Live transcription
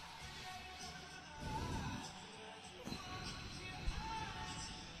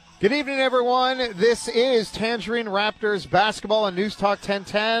Good evening, everyone. This is Tangerine Raptors basketball on News Talk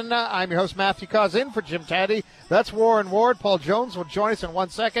 1010. I'm your host, Matthew Cause, in for Jim Taddy. That's Warren Ward. Paul Jones will join us in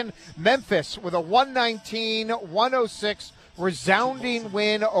 1 second. Memphis with a 119-106 resounding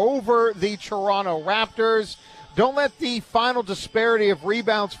win over the Toronto Raptors. Don't let the final disparity of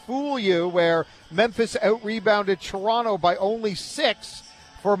rebounds fool you, where Memphis out-rebounded Toronto by only 6.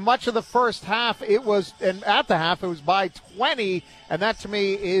 For much of the first half, and at the half, it was by 20, and that to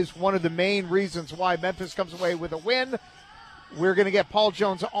me is one of the main reasons why Memphis comes away with a win. We're going to get Paul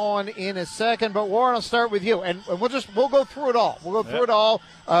Jones on in a second, but Warren, I'll start with you, and we'll go through it all. We'll go through it all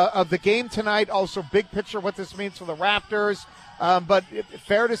of the game tonight. Also, big picture, what this means for the Raptors. But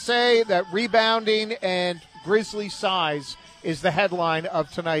fair to say that rebounding and Grizzly size is the headline of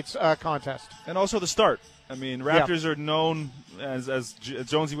tonight's contest, and also the start. I mean, Raptors are known, as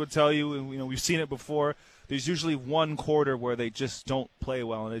Jonesy would tell you, we've seen it before. There's usually one quarter where they just don't play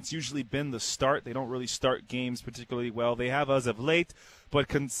well, and it's usually been the start. They don't really start games particularly well. They have as of late, but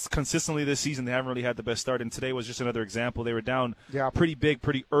consistently this season they haven't really had the best start, and today was just another example. They were down pretty big,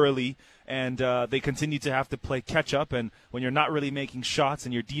 pretty early, and they continue to have to play catch-up, and when you're not really making shots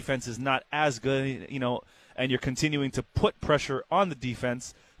and your defense is not as good, and you're continuing to put pressure on the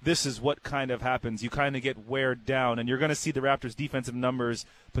defense, this is what kind of happens. You kind of get wear down, and you're going to see the Raptors' defensive numbers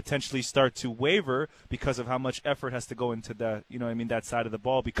potentially start to waver because of how much effort has to go into that side of the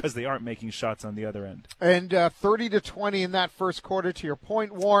ball, because they aren't making shots on the other end. And 30-20 in that first quarter, to your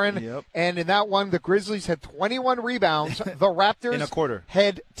point, Warren. Yep. And in that one, the Grizzlies had 21 rebounds. The Raptors in a quarter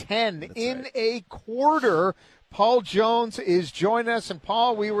had 10 a quarter. Paul Jones is joining us. And,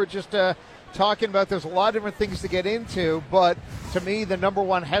 Paul, we were just talking about there's a lot of different things to get into, but to me the number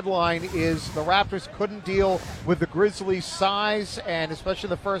one headline is the Raptors couldn't deal with the Grizzlies' size, and especially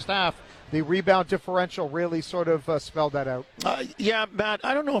the first half, the rebound differential really sort of spelled that out. Matt,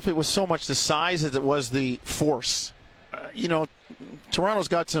 I don't know if it was so much the size as it was the force. Toronto's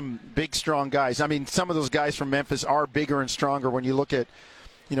got some big, strong guys. I mean, some of those guys from Memphis are bigger and stronger when you look at,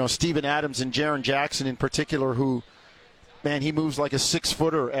 Steven Adams and Jaren Jackson in particular, who, man, he moves like a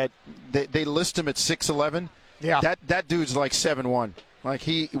 6-footer. They list him at 6'11". Yeah, that dude's like 7'1". Like,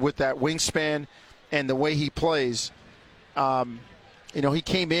 he, with that wingspan and the way he plays, he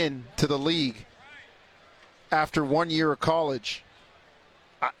came in to the league after 1 year of college.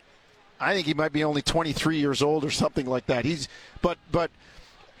 I think he might be only 23 years old or something like that. But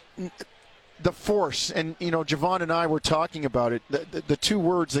the force, and Javon and I were talking about it. The two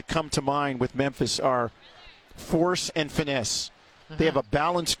words that come to mind with Memphis are force and finesse. Mm-hmm. They have a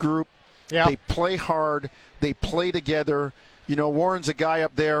balanced group. Yeah. They play hard. They play together. Warren's a guy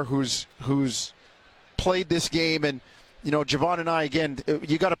up there who's played this game, and Javon and I, again,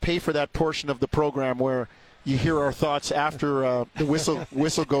 you got to pay for that portion of the program where you hear our thoughts after the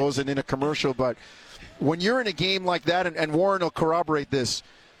whistle goes and in a commercial. But when you're in a game like that, and Warren will corroborate this,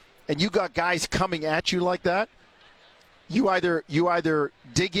 and you got guys coming at you like that, you either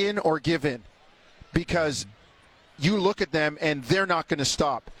dig in or give in, because you look at them and they're not going to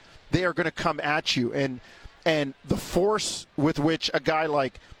stop. They are going to come at you, and the force with which a guy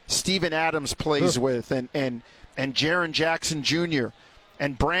like Steven Adams plays with, and Jaren Jackson Jr.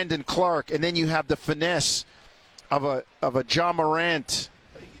 and Brandon Clark, and then you have the finesse of a Ja Morant,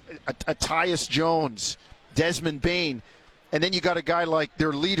 a Tyus Jones, Desmond Bane, and then you got a guy like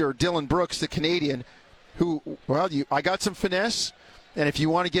their leader, Dylan Brooks, the Canadian, who, I got some finesse, and if you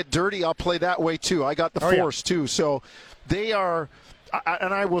want to get dirty, I'll play that way too. I got the force too. So they are,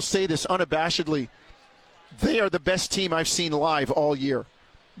 and I will say this unabashedly, they are the best team I've seen live all year.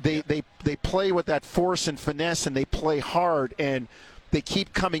 They play with that force and finesse, and they play hard, and they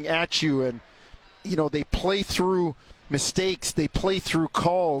keep coming at you, and they play through mistakes, they play through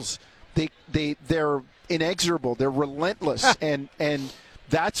calls. They're inexorable, they're relentless, and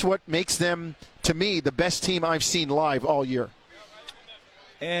that's what makes them, to me, the best team I've seen live all year.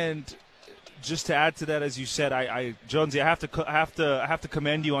 And just to add to that, as you said, Jonesy, I have to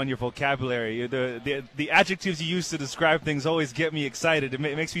commend you on your vocabulary. The adjectives you use to describe things always get me excited. It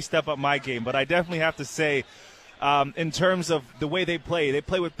makes me step up my game. But I definitely have to say, in terms of the way they play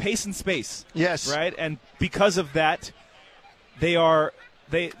with pace and space. Yes. Right? And because of that, they are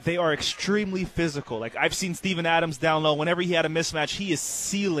extremely physical. Like, I've seen Steven Adams down low. Whenever he had a mismatch, he is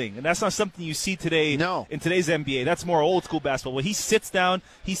sealing. And that's not something you see today in today's NBA. That's more old school basketball. When he sits down,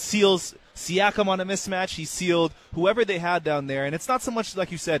 he seals Siakam on a mismatch. He sealed whoever they had down there. And it's not so much,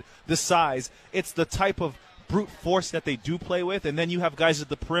 like you said, the size. It's the type of brute force that they do play with. And then you have guys at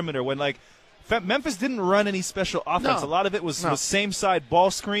the perimeter. When, like, Memphis didn't run any special offense. No. A lot of it was same side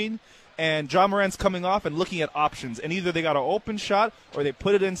ball screen. and John Morant's coming off and looking at options. And either they got an open shot or they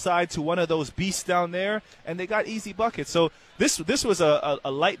put it inside to one of those beasts down there, and they got easy buckets. So this was a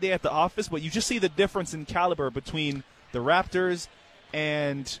light day at the office, but you just see the difference in caliber between the Raptors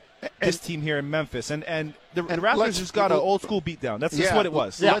and this team here in Memphis. And the Raptors just got an old-school beatdown. That's just what it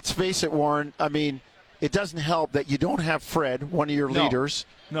was. Yeah. Let's face it, Warren. I mean, it doesn't help that you don't have Fred, one of your leaders,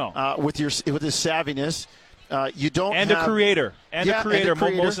 with his savviness. You don't have a creator,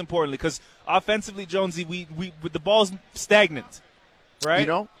 most importantly, because offensively, Jonesy, we the ball's stagnant, right?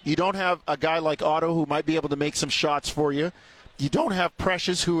 You don't have a guy like Otto who might be able to make some shots for you. You don't have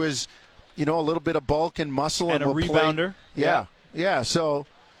Precious, who is, a little bit of bulk and muscle and a rebounder. Yeah. So,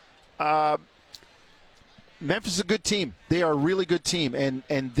 Memphis is a good team. They are a really good team, and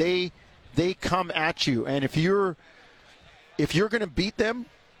they come at you. And if you're going to beat them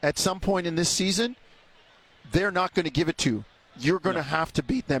at some point in this season, they're not going to give it to you. You're going to have to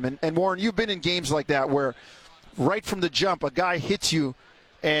beat them. And Warren, you've been in games like that where right from the jump, a guy hits you,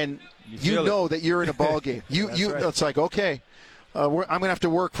 and you know that you're in a ball game. Right. It's like, okay, I'm going to have to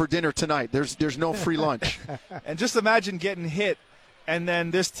work for dinner tonight. There's no free lunch. And just imagine getting hit, and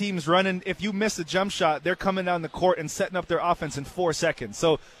then this team's running. If you miss a jump shot, they're coming down the court and setting up their offense in 4 seconds.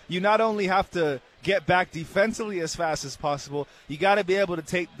 So you not only have to get back defensively as fast as possible, you got to be able to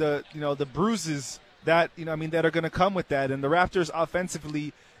take the bruises that that are going to come with that. And the Raptors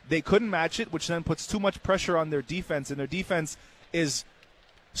offensively, they couldn't match it, which then puts too much pressure on their defense, and their defense is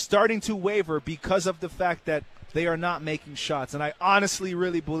starting to waver because of the fact that they are not making shots. And I honestly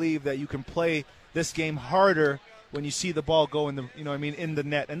really believe that you can play this game harder when you see the ball go in the in the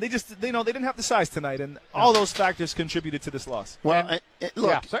net. And they didn't have the size tonight, and all those factors contributed to this loss. Well,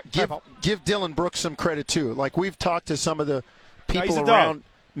 give Dillon Brooks some credit too. Like, we've talked to some of the people around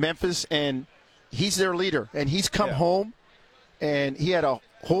Memphis, and he's their leader, and he's come home, and he had a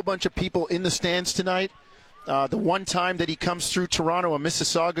whole bunch of people in the stands tonight. The one time that he comes through Toronto, a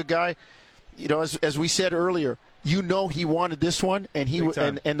Mississauga guy, as we said earlier, he wanted this one, and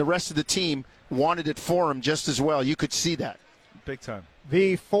and the rest of the team wanted it for him just as well. You could see that. Big time.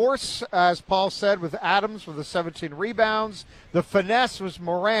 The force, as Paul said, with Adams with the 17 rebounds. The finesse was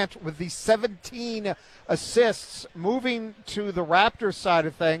Morant with the 17 assists. Moving to the Raptors side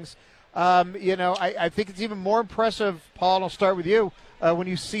of things, I think it's even more impressive, Paul, and I'll start with you, when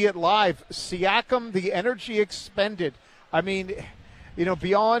you see it live. Siakam, the energy expended. I mean,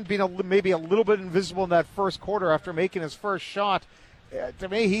 beyond being maybe a little bit invisible in that first quarter after making his first shot, to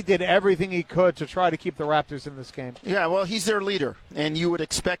me, he did everything he could to try to keep the Raptors in this game. Yeah, well, he's their leader, and you would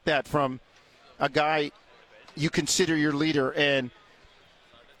expect that from a guy you consider your leader. And,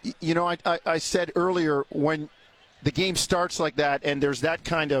 I said earlier, when the game starts like that and there's that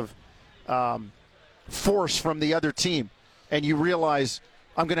kind of force from the other team, and you realize,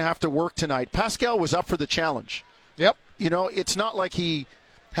 I'm going to have to work tonight. Pascal was up for the challenge. Yep. It's not like he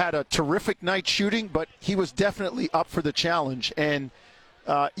had a terrific night shooting, but he was definitely up for the challenge. And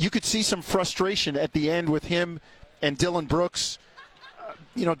you could see some frustration at the end with him and Dillon Brooks.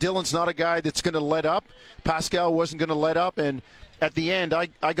 Dillon's not a guy that's going to let up. Pascal wasn't going to let up. And at the end,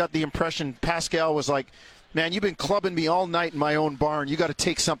 I got the impression Pascal was like, man, you've been clubbing me all night in my own barn. You got to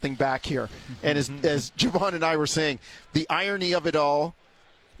take something back here. And as Javon and I were saying, the irony of it all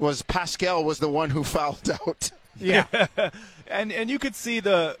was Pascal was the one who fouled out. Yeah. And you could see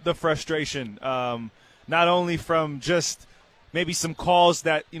the frustration, not only from just maybe some calls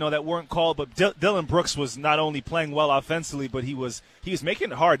that weren't called, but Dillon Brooks was not only playing well offensively, but he was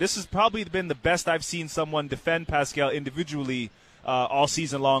making it hard. This has probably been the best I've seen someone defend Pascal individually all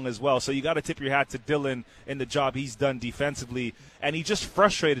season long as well. So you got to tip your hat to Dillon in the job he's done defensively. And he just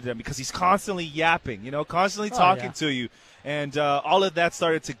frustrated them because he's constantly yapping, constantly talking to you. And all of that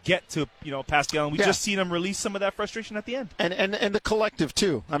started to get to, Pascal. And we just seen him release some of that frustration at the end. And the collective,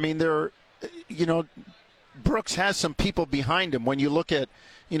 too. I mean, Brooks has some people behind him. When you look at,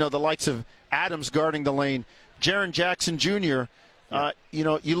 the likes of Adams guarding the lane, Jaren Jackson Jr.,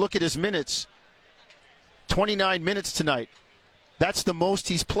 you look at his minutes, 29 minutes tonight. That's the most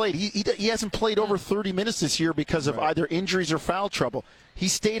he's played. He hasn't played over 30 minutes this year because of either injuries or foul trouble. He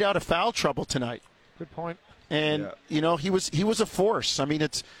stayed out of foul trouble tonight. Good point. And he was a force. I mean,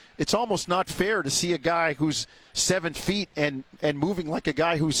 it's almost not fair to see a guy who's 7 feet and moving like a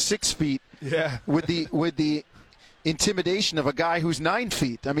guy who's 6 feet. Yeah. With the intimidation of a guy who's 9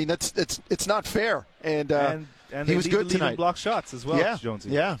 feet. I mean, it's not fair. And he was good tonight. Block shots as well, Jonesy.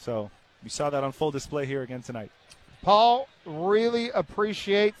 Yeah. So we saw that on full display here again tonight. Paul, really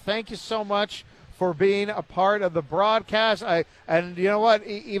appreciate. Thank you so much for being a part of the broadcast. And you know what?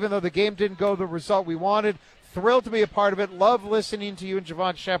 Even though the game didn't go the result we wanted, Thrilled to be a part of it. Love listening to you and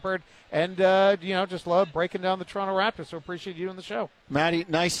Javon Shepard. And, just love breaking down the Toronto Raptors. So appreciate you doing the show. Matty,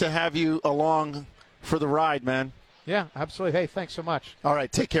 nice to have you along for the ride, man. Yeah, absolutely. Hey, thanks so much. All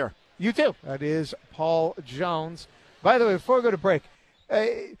right, take care. You too. That is Paul Jones. By the way, before we go to break,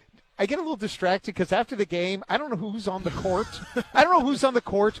 I get a little distracted because after the game, I don't know who's on the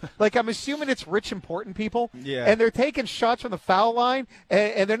court. Like, I'm assuming it's rich, important people. Yeah. And they're taking shots from the foul line,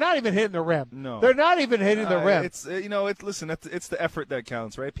 and they're not even hitting the rim. No. They're not even hitting the rim. It's the effort that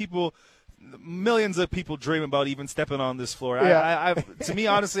counts, right? Millions of people dream about even stepping on this floor. Yeah. To me,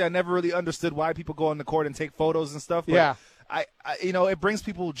 honestly, I never really understood why people go on the court and take photos and stuff. But Yeah. it brings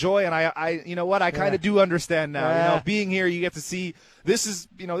people joy, and I kind of do understand now. Yeah. Being here, you get to see this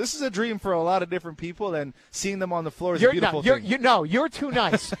is a dream for a lot of different people, and seeing them on the floor is a beautiful thing. You're too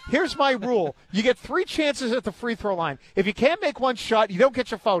nice. Here's my rule: you get 3 chances at the free throw line. If you can't make one shot, you don't get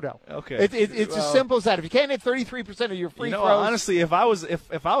your photo. Okay, it's as simple as that. If you can't hit 33% of your free throws, honestly, if I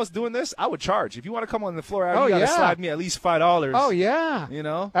was doing this, I would charge. If you want to come on the floor, you got to slide me at least $5. Oh yeah,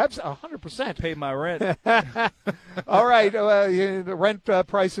 100%. Pay my rent. All right, the rent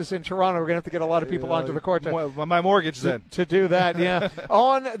prices in Toronto. We're gonna have to get a lot of people onto the court my mortgage then to do that. Yeah.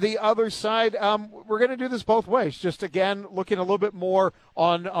 On the other side, we're going to do this both ways. Just, again, looking a little bit more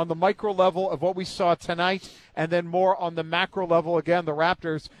on the micro level of what we saw tonight, and then more on the macro level. Again, the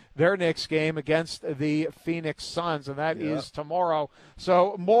Raptors, their next game against the Phoenix Suns, and that is tomorrow.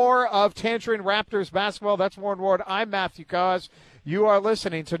 So more of Tangerine Raptors basketball. That's Warren Ward. I'm Matthew Cause. You are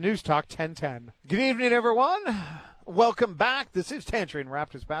listening to News Talk 1010. Good evening, everyone. Welcome back. This is Tangerine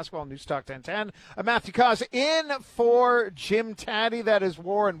Raptors basketball, News Talk 1010. I'm Matthew Cause in for Jim Taddy. That is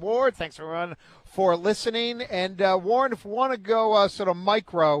Warren Ward. Thanks, everyone, for listening. And, Warren, if we want to go sort of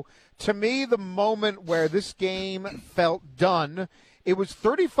micro, to me, the moment where this game felt done, it was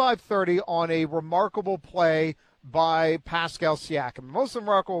 35-30 on a remarkable play by Pascal Siakam. Most of the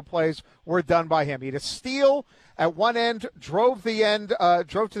remarkable plays were done by him. He had a steal at one end, drove to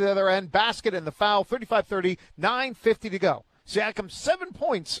the other end, basket and the foul, 35-30, 9:50 to go. Siakam, 7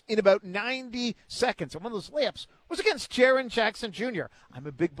 points in about 90 seconds. And one of those layups was against Jaren Jackson Jr. I'm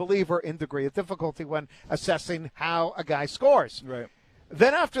a big believer in degree of difficulty when assessing how a guy scores. Right.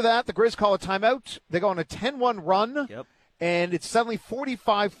 Then after that, the Grizz call a timeout. They go on a 10-1 run. Yep. And it's suddenly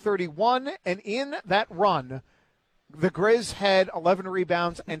 45-31. And in that run, the Grizz had 11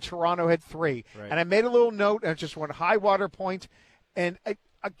 rebounds and Toronto had 3. Right. And I made a little note, and it just went high water point. And I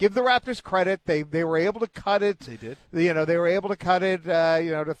give the Raptors credit. They were able to cut it. They did. They were able to cut it,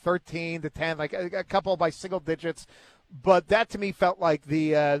 to 13, to 10, like a couple by single digits. But that, to me, felt like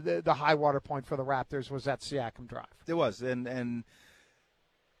the high water point for the Raptors was that Siakam drive. It was. And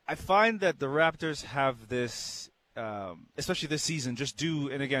I find that the Raptors have this – especially this season,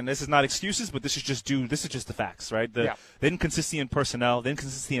 and again, this is not excuses, but this is just the facts, right? The inconsistency in personnel, the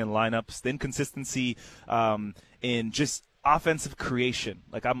inconsistency in lineups, the inconsistency in just offensive creation.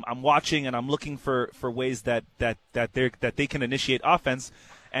 Like I'm watching and I'm looking for ways that they can initiate offense,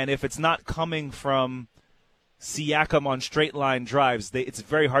 and if it's not coming from Siakam on straight line drives, it's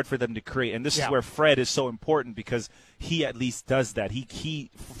very hard for them to create. And this is where Fred is so important, because he at least does that.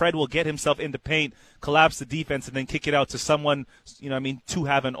 Fred will get himself into paint, collapse the defense, and then kick it out to someone, to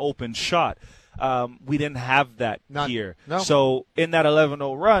have an open shot. We didn't have that here. No. So in that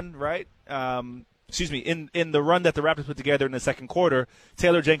 11-0 run, right? In the run that the Raptors put together in the second quarter,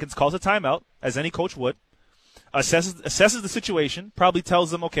 Taylor Jenkins calls a timeout, as any coach would. Assesses the situation, probably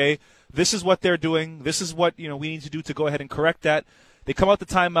tells them, okay, this is what they're doing. This is what we need to do to go ahead and correct that. They come out the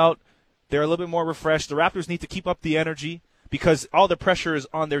timeout. They're a little bit more refreshed. The Raptors need to keep up the energy because all the pressure is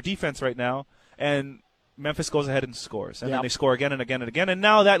on their defense right now. And Memphis goes ahead and scores. And then they score again and again and again. And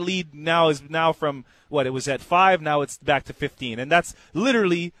now that lead is from it was at 5, now it's back to 15. And that's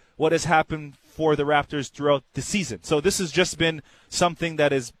literally what has happened for the Raptors throughout the season. So this has just been something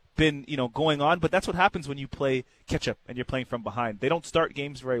that has been going on, but that's what happens when you play catch up and you're playing from behind. They don't start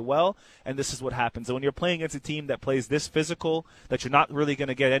games very well, and this is what happens. And when you're playing against a team that plays this physical, that you're not really going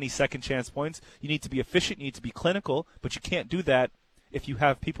to get any second chance points, you need to be efficient, you need to be clinical, but you can't do that if you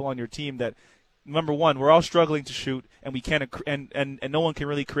have people on your team that, number one, we're all struggling to shoot, and we can't and no one can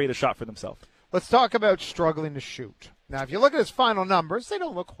really create a shot for themselves. Let's talk about struggling to shoot. Now, if you look at his final numbers, they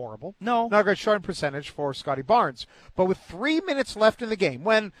don't look horrible. No. Not a great shooting percentage for Scotty Barnes. But with 3 minutes left in the game,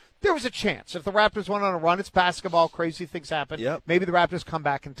 when there was a chance, if the Raptors went on a run, it's basketball, crazy things happen. Yep. Maybe the Raptors come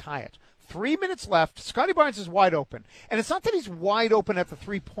back and tie it. 3 minutes left. Scotty Barnes is wide open. And it's not that he's wide open at the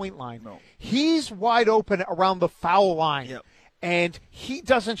three-point line. No. He's wide open around the foul line. Yep. and he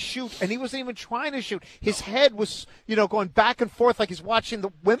doesn't shoot, and he wasn't even trying to shoot. His head was, going back and forth like he's watching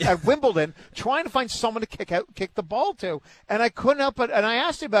at Wimbledon, trying to find someone to kick the ball to. And I couldn't help it. And I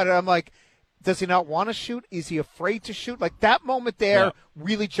asked him about it. I'm like, does he not want to shoot? Is he afraid to shoot? Like, that moment there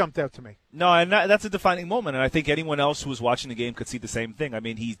really jumped out to me. No, and that's a defining moment, and I think anyone else who was watching the game could see the same thing. I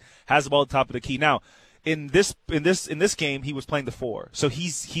mean, he has the ball at the top of the key. Now, in this game, he was playing the 4, so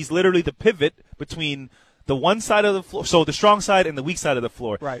he's literally the pivot between the one side of the floor, so the strong side and the weak side of the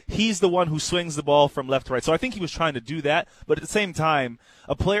floor. Right. He's the one who swings the ball from left to right. So I think he was trying to do that, but at the same time,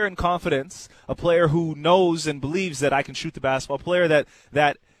 a player in confidence, a player who knows and believes that I can shoot the basketball, a player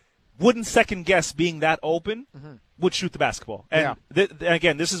that wouldn't second guess being that open, would shoot the basketball. And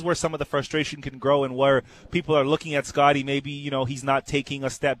again, this is where some of the frustration can grow, and where people are looking at Scotty. Maybe he's not taking a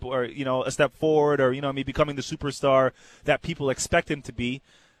step forward, or maybe becoming the superstar that people expect him to be.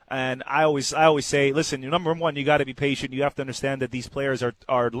 And I always say, listen, number one, you got to be patient. You have to understand that these players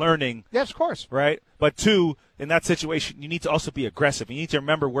are learning. Yes, of course. Right? But 2, in that situation, you need to also be aggressive. You need to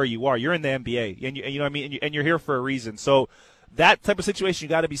remember where you are. You're in the NBA, and you know what I mean, and you're here for a reason. So that type of situation, you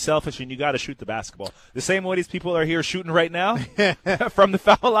got to be selfish, and you got to shoot the basketball. The same way these people are here shooting right now from the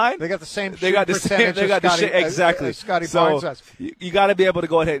foul line. They got the same. Exactly. Scotty Barnes does. You got to be able to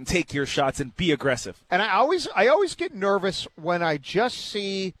go ahead and take your shots and be aggressive. And I always get nervous when I just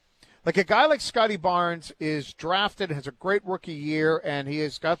see, like, a guy like Scotty Barnes is drafted, has a great rookie year, and he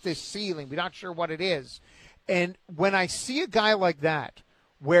has got this ceiling. We're not sure what it is. And when I see a guy like that,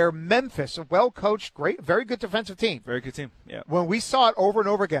 where Memphis, a well-coached, great, very good defensive team. Very good team, yeah. When we saw it over and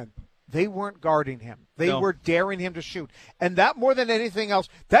over again, they weren't guarding him. They were daring him to shoot. And that, more than anything else,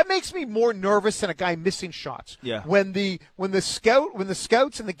 that makes me more nervous than a guy missing shots. Yeah. When the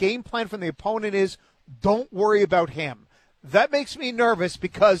scouts and the game plan from the opponent is, don't worry about him. That makes me nervous,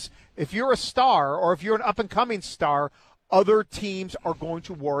 because if you're a star, or if you're an up-and-coming star, other teams are going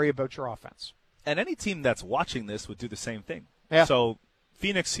to worry about your offense. And any team that's watching this would do the same thing. Yeah. So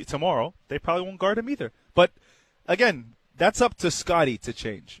Phoenix tomorrow, they probably won't guard him either. But again, that's up to Scotty to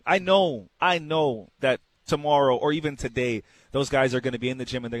change. I know that tomorrow, or even today, those guys are going to be in the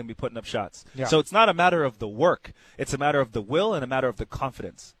gym and they're going to be putting up shots. Yeah. So it's not a matter of the work. It's a matter of the will and a matter of the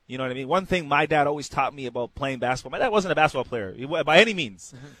confidence. You know what I mean? One thing my dad always taught me about playing basketball, my dad wasn't a basketball player by any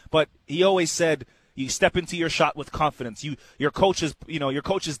means, but he always said, you step into your shot with confidence. Your coach is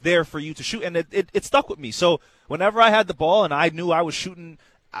there for you to shoot, and it stuck with me. So whenever I had the ball and I knew I was shooting,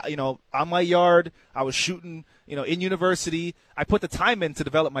 on my yard, I was shooting, in university, I put the time in to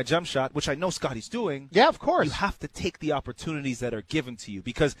develop my jump shot, which I know Scotty's doing. Yeah, of course. You have to take the opportunities that are given to you,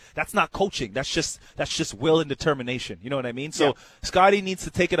 because that's not coaching. That's just will and determination. You know what I mean? So Scotty needs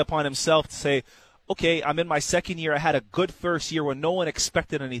to take it upon himself to say, okay, I'm in my second year. I had a good first year when no one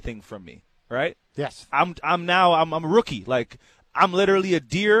expected anything from me. Right? Yes. I'm a rookie. Like, I'm literally a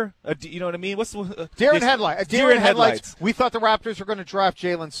deer. You know what I mean? What's deer in headlights? Deer in headlights. We thought the Raptors were going to draft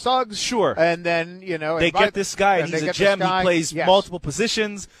Jalen Suggs. Sure. And then they get this guy, and he's a gem. He plays multiple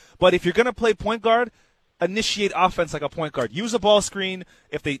positions. But if you're going to play point guard, initiate offense like a point guard. Use a ball screen.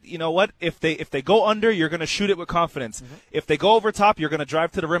 If they, if they go under, you're going to shoot it with confidence. If they go over top, you're going to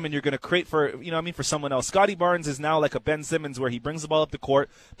drive to the rim and you're going to create for someone else. Scotty Barnes is now like a Ben Simmons, where he brings the ball up the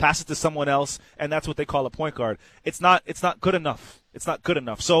court, passes to someone else, and that's what they call a point guard. It's not good enough. It's not good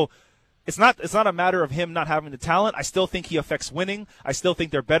enough. So it's not a matter of him not having the talent. I still think he affects winning. I still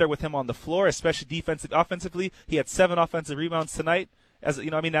think they're better with him on the floor, especially offensively. He had 7 offensive rebounds tonight, as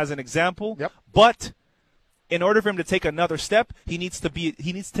an example. Yep. But in order for him to take another step, he needs to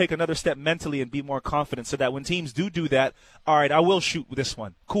take another step mentally and be more confident, so that when teams do that, all right, I will shoot this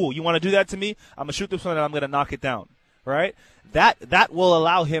one. Cool. You want to do that to me? I'm going to shoot this one and I'm going to knock it down. Right? That will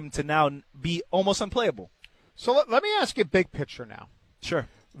allow him to now be almost unplayable. So let me ask you big picture now. Sure.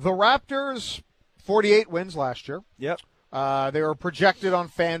 The Raptors, 48 wins last year. Yep. They were projected on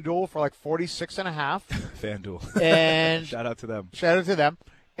FanDuel for like 46.5. FanDuel. And Shout out to them.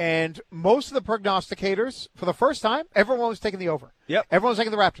 And most of the prognosticators, for the first time, everyone was taking the over. Yep. Everyone was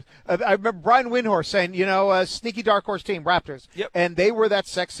taking the Raptors. I remember Brian Windhorst saying, sneaky dark horse team, Raptors. Yep. And they were that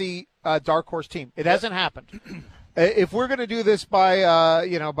sexy dark horse team. It hasn't happened. If we're going to do this by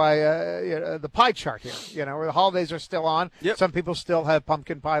the pie chart here, where the holidays are still on, some people still have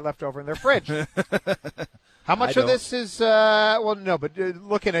pumpkin pie left over in their fridge. How much of this is, but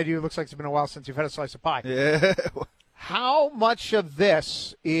looking at you, it looks like it's been a while since you've had a slice of pie. Yeah. How much of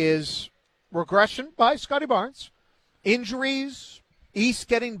this is regression by Scotty Barnes, injuries, East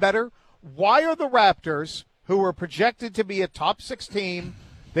getting better? Why are the Raptors, who were projected to be a top 6 team,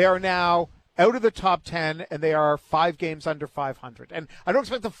 they are now out of the top 10, and they are 5 games under 500. And I don't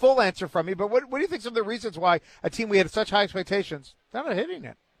expect the full answer from you, but what do you think some of the reasons why a team we had such high expectations they're not hitting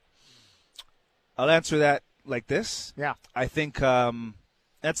it? I'll answer that like this. Yeah. I think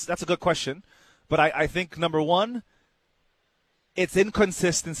that's a good question. But I think, number one, it's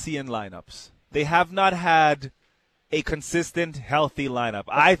inconsistency in lineups. They have not had a consistent, healthy lineup.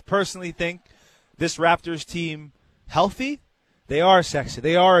 I personally think this Raptors team, healthy, they are sexy.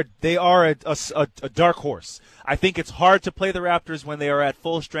 They are a dark horse. I think it's hard to play the Raptors when they are at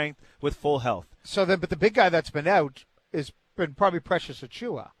full strength with full health. So then, but the big guy that's been out has been probably Precious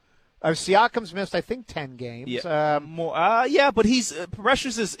Achiuwa. Siakam's missed, I think, 10 games. Yeah, but he's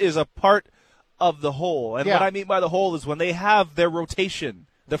Precious is a part of the whole. And what I mean by the whole is when they have their rotation,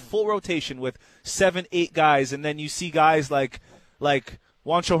 the full rotation with 7-8 guys, and then you see guys like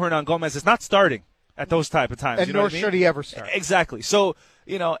Juancho Hernan Gomez is not starting at those type of times. And you know nor what I mean? should he ever start. Exactly. So,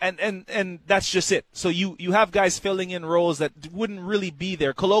 and that's just it. So you have guys filling in roles that wouldn't really be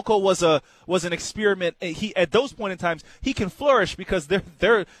there. Koloko was an experiment. He at those point in times he can flourish because they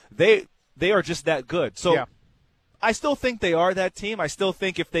are just that good. So yeah. I still think they are that team. I still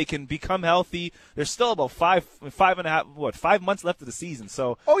think if they can become healthy, there's still about 5 months left of the season.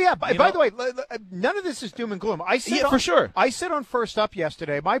 So by the way, none of this is doom and gloom. For sure. I said on First Up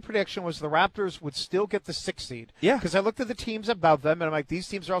yesterday, my prediction was the Raptors would still get the 6th seed. Yeah. Because I looked at the teams above them, and I'm like, these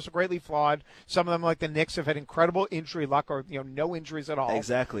teams are also greatly flawed. Some of them, like the Knicks, have had incredible injury luck or no injuries at all.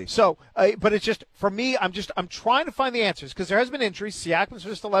 Exactly. So, but it's just for me, I'm trying to find the answers because there has been injuries. Siakam's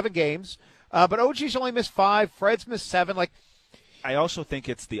missed 11 games. But OG's only missed 5. Fred's missed 7. I also think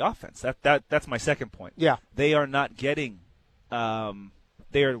it's the offense. That's my second point. Yeah. They are not getting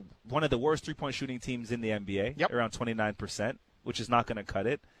they are one of the worst three-point shooting teams in the NBA, around 29%, which is not going to cut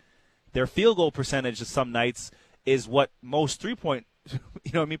it. Their field goal percentage some nights is what most three-point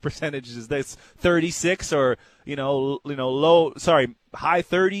percentages is. That's 36 or high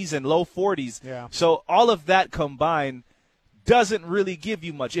 30s and low 40s. Yeah. So all of that combined doesn't really give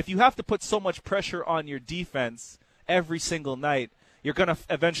you much. If you have to put so much pressure on your defense every single night, you're going to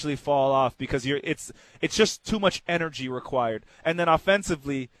eventually fall off because it's just too much energy required. And then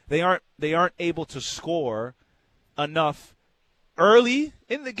offensively, they aren't able to score enough early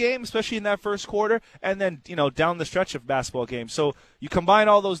in the game, especially in that first quarter, and then down the stretch of basketball games. So you combine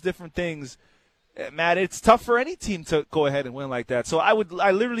all those different things, Matt, it's tough for any team to go ahead and win like that. So I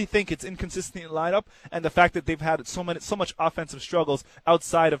literally think it's inconsistent in lineup and the fact that they've had so much offensive struggles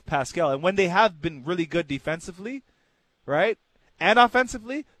outside of Pascal. And when they have been really good defensively, right, and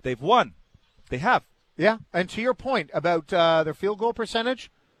offensively, they've won. They have. Yeah, and to your point about their field goal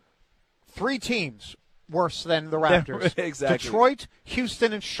percentage, 3 teams worse than the Raptors. Exactly. Detroit,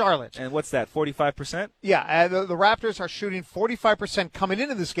 Houston, and Charlotte. And what's that, 45%? Yeah, the Raptors are shooting 45% coming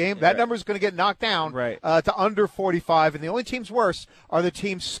into this game. That number is going to get knocked down to under 45. And the only teams worse are the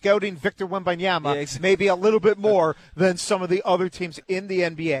teams scouting Victor Wembanyama, maybe a little bit more than some of the other teams in the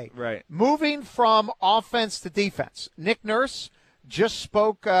NBA. Right. Moving from offense to defense, Nick Nurse just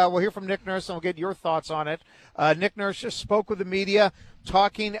spoke. We'll hear from Nick Nurse, and we'll get your thoughts on it. Nick Nurse just spoke with the media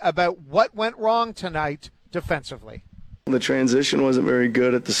talking about what went wrong tonight defensively. The transition wasn't very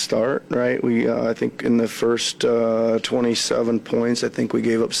good at the start, right? We, I think in the first 27 points, I think we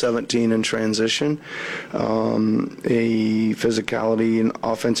gave up 17 in transition. A physicality and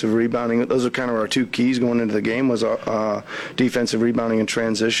offensive rebounding. Those are kind of our 2 keys going into the game was defensive rebounding and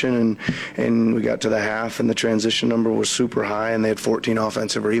transition. And we got to the half, and the transition number was super high, and they had 14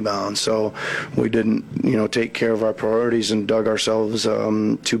 offensive rebounds. So we didn't, take care of our priorities and dug ourselves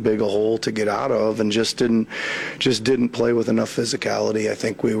too big a hole to get out of, and just didn't play with enough physicality. I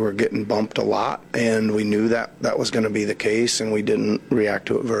think we were getting bumped a lot, and we knew that was going to be the case, and we didn't react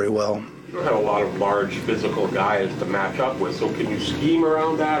to it very well. You don't have a lot of large physical guys to match up with, so can you scheme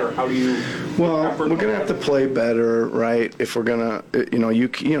around that, or how do you? Well, we're going to have to play better, right? If we're going to, you're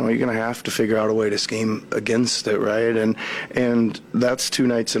going to have to figure out a way to scheme against it, right? And that's 2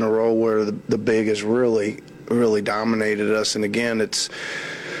 nights in a row where the big has really dominated us, and again, it's.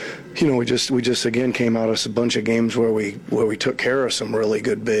 We just again came out of a bunch of games where we took care of some really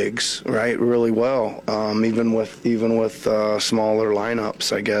good bigs, right? Really well, even with smaller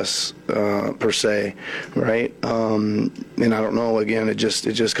lineups, I guess per se, right? And I don't know. Again, it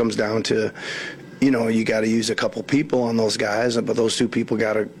just comes down to, you got to use a couple people on those guys, but those 2 people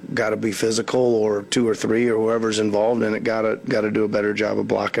got to be physical, or 2 or 3 or whoever's involved in it got to do a better job of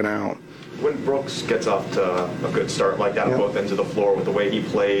blocking out. When Brooks gets off to a good start like that on both ends of the floor with the way he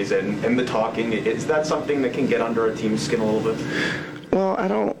plays and the talking, is that something that can get under a team's skin a little bit? Well, I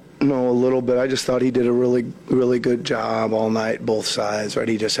know a little bit. I just thought he did a really, really good job all night, both sides. Right,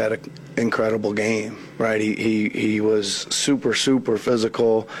 he just had an incredible game. Right, he was super, super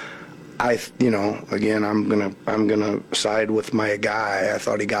physical. Again, I'm gonna side with my guy. I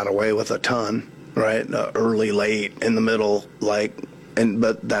thought he got away with a ton. Right, early, late, in the middle,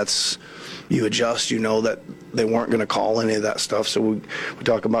 but that's, you adjust. You know that they weren't going to call any of that stuff. So we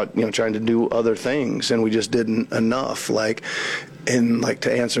talk about trying to do other things, and we just didn't enough. To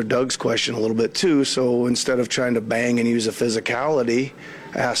answer Doug's question a little bit too. So instead of trying to bang and use a physicality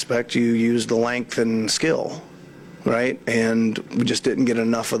aspect, you use the length and skill. Right, and we just didn't get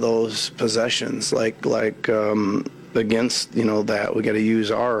enough of those possessions. Against that, we got to use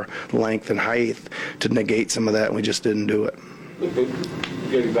our length and height to negate some of that, and we just didn't do it.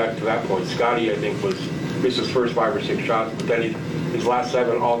 Getting back to that point, Scotty, I think, missed his first 5 or 6 shots, but then his last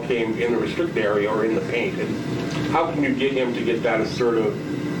 7 all came in the restricted area or in the paint. And how can you get him to get that assertive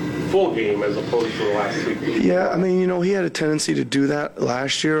full game as opposed to the last 3 weeks? Yeah, I mean, he had a tendency to do that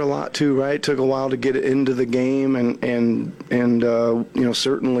last year a lot too, right? It took a while to get it into the game, and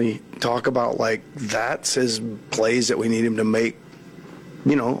certainly talk about that's his plays that we need him to make.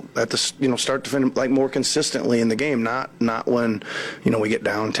 At the start to finish, more consistently in the game, not when we get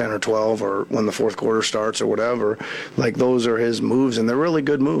down 10 or 12 or when the fourth quarter starts or whatever. Those are his moves, and they're really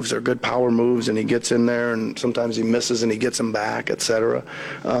good moves. They're good power moves, and he gets in there, and sometimes he misses and he gets them back, etc.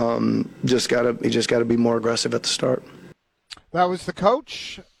 He just gotta be more aggressive at the start. That was the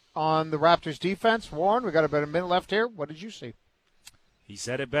coach on the Raptors defense. Warren, we got about a minute left here. What did you see? He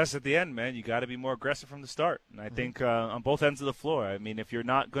said it best at the end, man. You got to be more aggressive from the start. And I think on both ends of the floor, I mean, if you're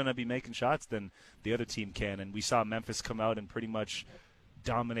not going to be making shots, then the other team can. And we saw Memphis come out and pretty much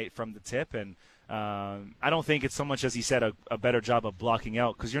dominate from the tip. And I don't think it's so much as he said a better job of blocking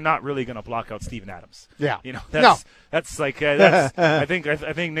out, because you're not really going to block out Steven Adams. Yeah. That's I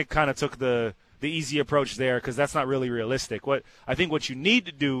think Nick kind of took the easy approach there, because that's not really realistic. What you need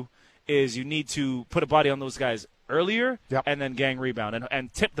to do is you need to put a body on those guys earlier, and then gang rebound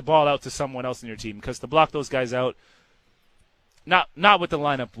and tip the ball out to someone else in your team, because to block those guys out, not with the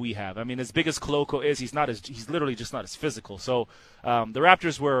lineup we have. I mean, as big as Koloko is, he's literally just not as physical. So the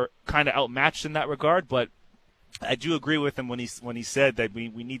Raptors were kind of outmatched in that regard, but I do agree with him when he said that we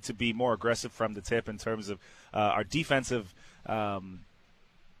need to be more aggressive from the tip in terms of our defensive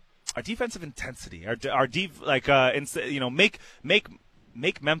intensity,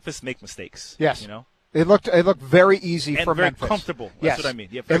 make Memphis make mistakes. Yes. It looked very easy and for very Memphis. Comfortable. Yes. That's what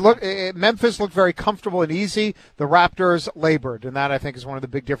I mean. Memphis looked very comfortable and easy. The Raptors labored, and that I think is one of the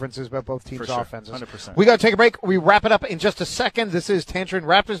big differences about both teams' offenses. 100%. We got to take a break. We wrap it up in just a second. This is Tangerine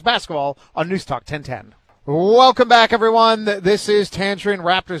Raptors basketball on News Talk 1010. Welcome back, everyone. This is Tangerine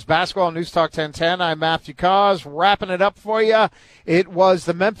Raptors basketball on News Talk 1010. I'm Matthew Cause, wrapping it up for you. It was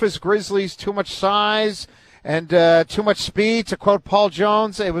the Memphis Grizzlies, too much size and too much speed. To quote Paul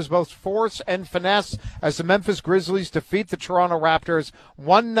Jones, it was both force and finesse as the Memphis Grizzlies defeat the Toronto Raptors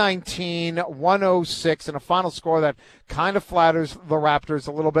 119-106 in a final score that kind of flatters the Raptors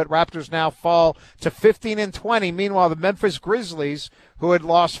a little bit. Raptors now fall to 15-20. Meanwhile, the Memphis Grizzlies, who had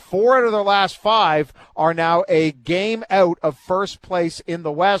lost 4 out of their last 5, are now a game out of first place in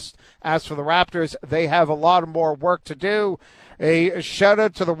the West. As for the Raptors, they have a lot more work to do. A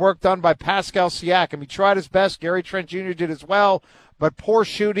shout-out to the work done by Pascal Siakam. He tried his best. Gary Trent Jr. did as well, but poor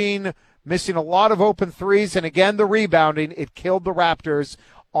shooting, missing a lot of open threes, and again, the rebounding. It killed the Raptors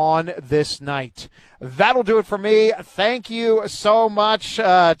on this night. That'll do it for me. Thank you so much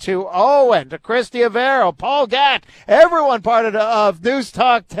to Owen, to Christy Avero, Paul Gatt, everyone part of News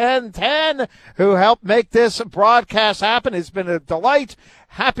Talk 1010 who helped make this broadcast happen. It's been a delight.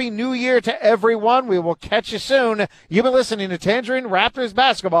 Happy New Year to everyone. We will catch you soon. You've been listening to Tangerine Raptors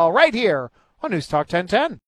basketball right here on News Talk 1010.